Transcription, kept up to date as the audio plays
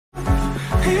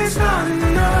It's not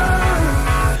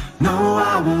enough. No,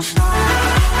 I won't stop.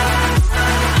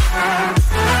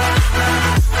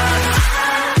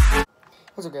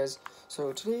 What's up, guys?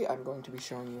 So today I'm going to be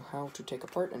showing you how to take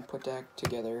apart and put back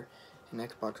together an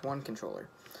Xbox One controller.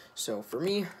 So for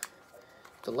me,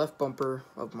 the left bumper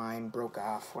of mine broke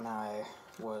off when I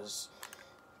was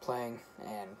playing,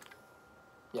 and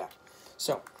yeah.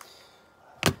 So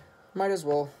might as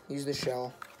well use the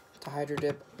shell to hydro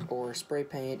dip or spray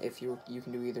paint. If you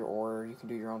can do either or, you can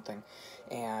do your own thing,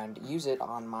 and use it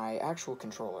on my actual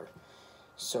controller.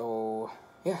 So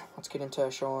yeah, let's get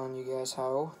into showing you guys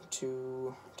how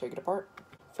to take it apart.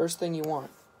 First thing you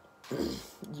want,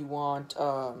 you want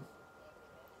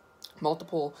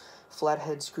multiple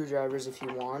flathead screwdrivers if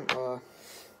you want.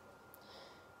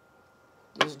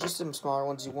 There's just some smaller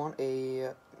ones. You want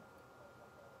a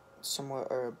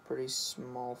pretty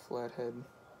small flathead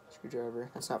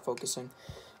screwdriver. That's not focusing,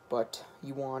 but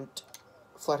you want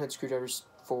flathead screwdrivers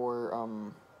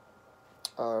for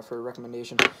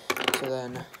recommendation. So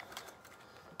then,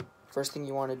 first thing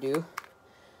you want to do,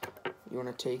 you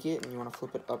want to take it and you want to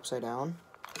flip it upside down,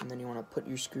 and then you want to put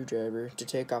your screwdriver to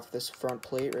take off this front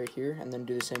plate right here, and then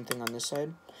do the same thing on this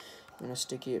side. You want to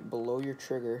stick it below your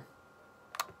trigger,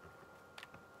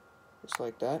 just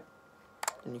like that.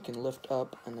 And you can lift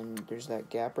up, and then there's that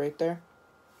gap right there.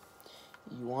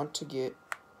 You want to get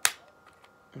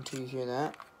until you hear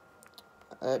that.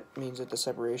 That means that the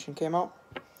separation came out.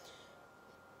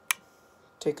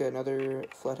 Take another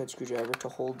flathead screwdriver to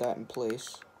hold that in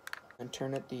place, and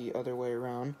turn it the other way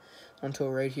around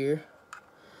until right here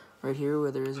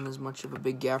where there isn't as much of a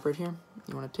big gap right here.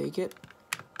 You want to take it,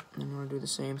 and you want to do the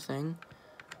same thing,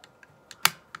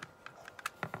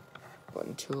 but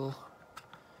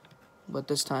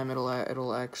this time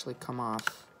it'll actually come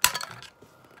off,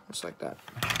 just like that.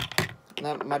 And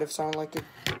that might have sounded like it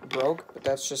broke, but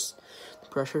that's just the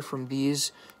pressure from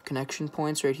these connection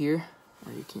points right here.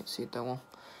 Or you can't see it that well.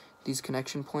 These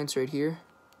connection points right here,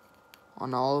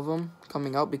 on all of them,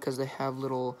 coming out because they have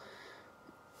little,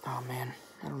 oh man,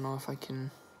 I don't know if I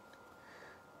can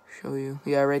show you.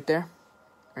 Yeah, right there,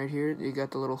 right here, you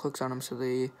got the little hooks on them, so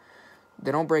they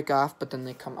don't break off, but then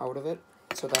they come out of it.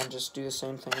 So then just do the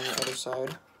same thing on the other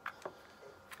side.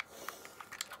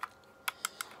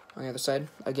 On the other side,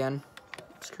 again,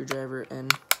 screwdriver in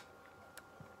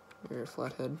your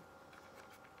flathead.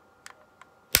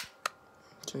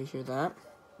 So you hear that,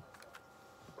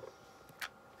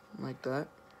 like that,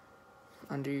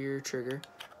 under your trigger.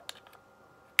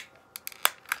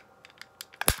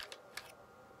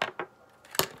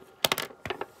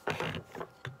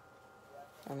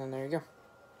 And then there you go.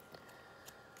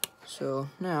 So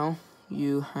now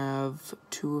you have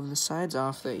two of the sides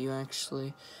off that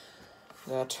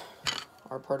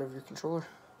are part of your controller.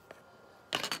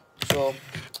 So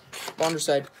the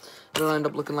underside, it'll end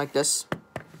up looking like this.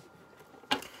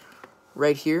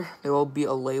 Right here, there will be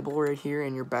a label right here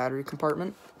in your battery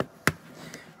compartment,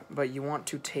 but you want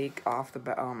to take off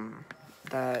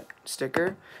that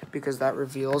sticker because that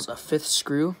reveals a 5th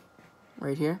screw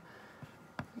right here.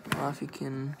 If you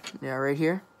can, yeah, right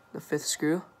here, the 5th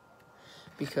screw,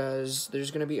 because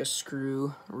there's gonna be a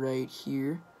screw right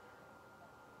here,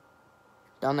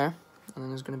 down there, and then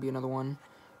there's gonna be another one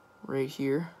right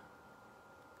here,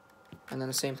 and then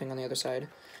the same thing on the other side.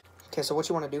 Okay, so what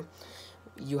you want to do,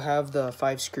 you have the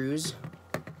 5 screws.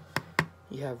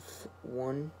 You have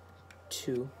 1,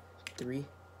 2, 3,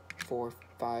 4,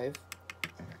 5.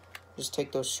 Just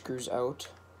take those screws out.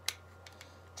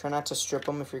 Try not to strip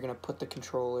them if you're gonna put the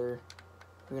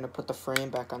frame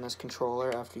back on this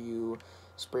controller after you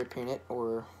spray paint it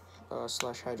or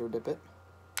slash hydro dip it.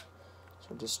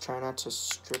 So just try not to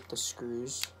strip the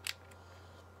screws.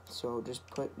 So just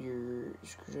put your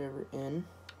screwdriver in.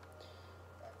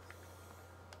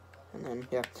 And then,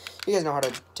 yeah, you guys know how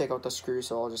to take out the screw,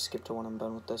 so I'll just skip to when I'm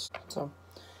done with this. So,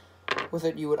 with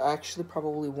it, you would actually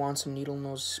probably want some needle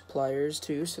nose pliers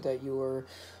too, so that you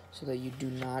do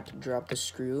not drop the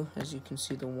screw. As you can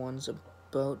see, the one's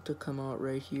about to come out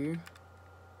right here.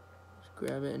 Just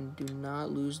grab it, and do not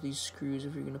lose these screws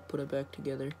if you're going to put it back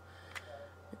together.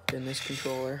 In this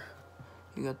controller,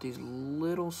 you got these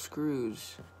little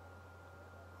screws.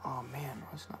 Oh man,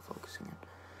 it's not focusing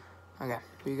in. Okay,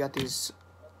 you got these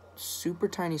super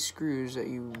tiny screws that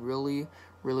you really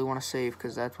want to save,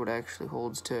 because that's what actually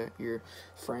holds to your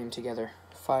frame together.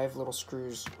 5 little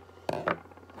screws.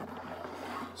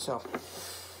 So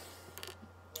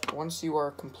once you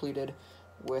are completed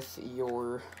with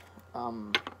your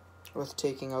with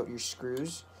taking out your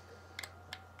screws,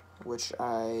 which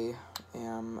I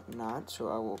am not, so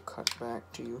I will cut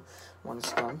back to you when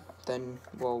it's done. Then,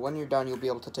 well, when you're done, you'll be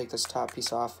able to take this top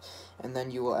piece off, and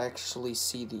then you will actually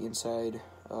see the inside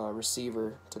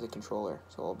receiver to the controller.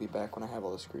 So I'll be back when I have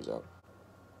all the screws out.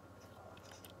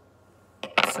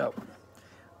 So,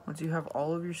 once you have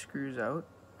all of your screws out,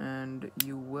 and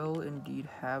you will indeed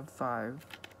have 5,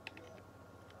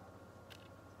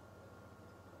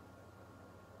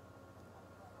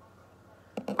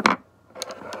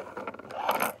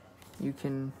 you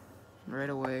can right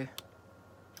away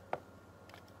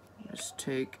just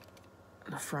take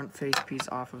the front face piece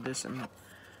off of this and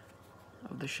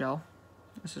of the shell.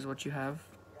 This is what you have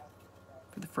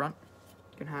for the front.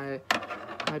 You can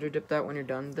hydro dip that when you're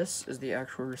done. This is the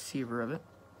actual receiver of it.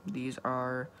 These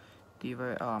are the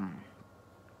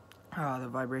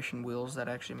vibration wheels that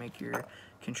actually make your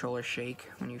controller shake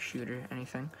when you shoot or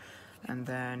anything. And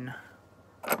then,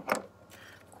 of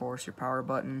course, your power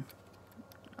button,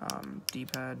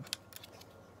 D-pad,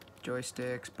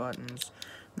 joysticks, buttons.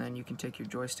 And then you can take your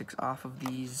joysticks off of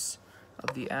these,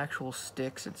 of the actual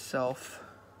sticks itself,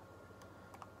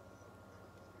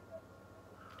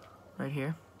 right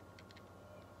here.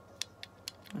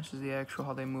 This is the actual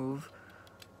how they move.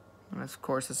 And it's of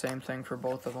course the same thing for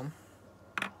both of them.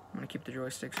 I'm going to keep the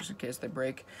joysticks just in case they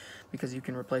break, because you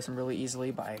can replace them really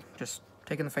easily by just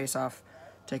taking the face off,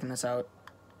 taking this out,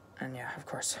 and yeah, of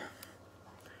course.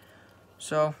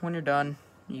 So when you're done,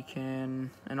 you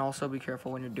can, and also be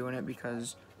careful when you're doing it,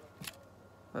 because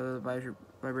the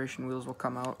vibration wheels will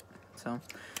come out. So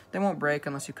they won't break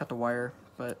unless you cut the wire,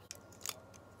 but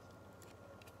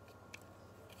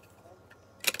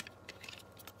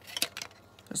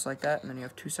just like that. And then you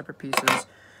have 2 separate pieces.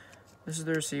 This is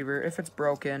the receiver. If it's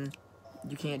broken,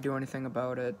 you can't do anything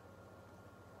about it.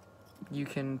 You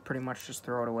can pretty much just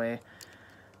throw it away.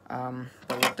 But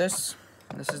with this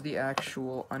is the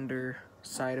actual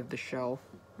underside of the shell.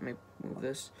 Let me move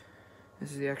this.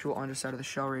 This is the actual underside of the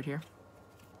shell right here.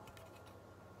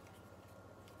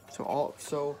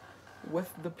 So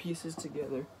with the pieces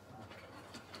together,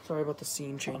 sorry about the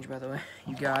scene change, by the way.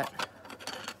 You got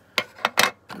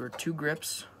your 2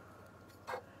 grips,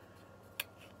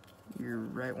 your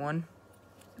right one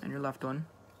and your left one,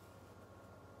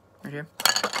 right here.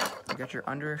 You got your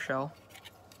under shell,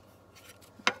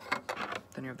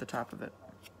 then you have the top of it.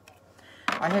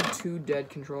 I had 2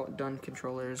 done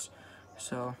controllers,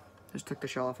 so just took the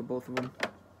shell off of both of them,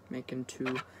 making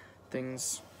 2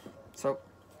 things. So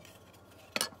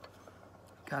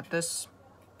got this,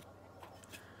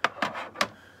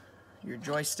 your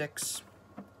joysticks,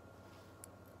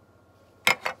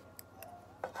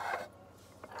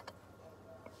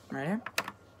 right here,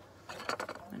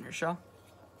 and your shell.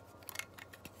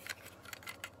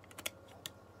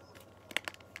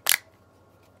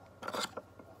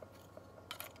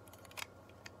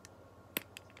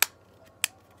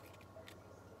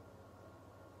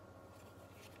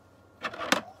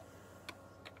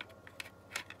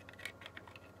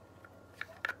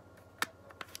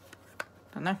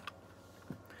 And there.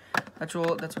 That's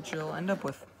what you'll end up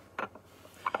with.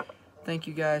 Thank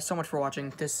you guys so much for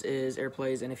watching. This is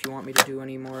Airplays, and if you want me to do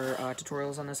any more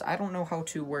tutorials on this, I don't know how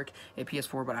to work a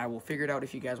PS4, but I will figure it out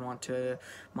if you guys want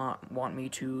me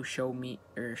to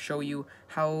show you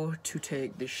how to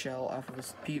take the shell off of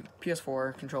this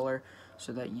PS4 controller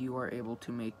so that you are able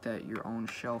to make that your own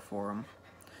shell for them.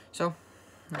 So,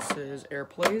 this is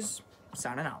Airplays,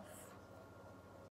 signing out.